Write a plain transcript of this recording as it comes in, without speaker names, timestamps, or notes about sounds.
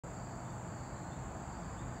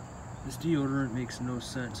This deodorant makes no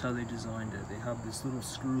sense how they designed it. They have this little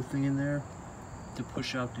screw thing in there to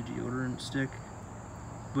push out the deodorant stick,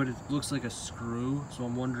 but it looks like a screw, so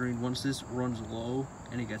I'm wondering, once this runs low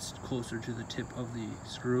and it gets closer to the tip of the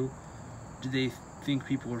screw, do they think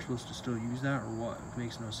people are supposed to still use that, or what? It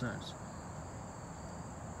makes no sense.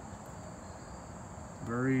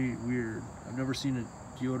 Very weird. I've never seen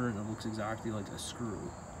a deodorant that looks exactly like a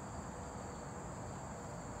screw.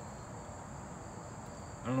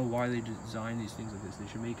 I don't know why they design these things like this. They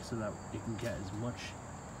should make it so that it can get as much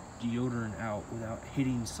deodorant out without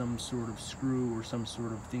hitting some sort of screw or some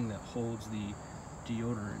sort of thing that holds the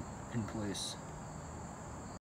deodorant in place.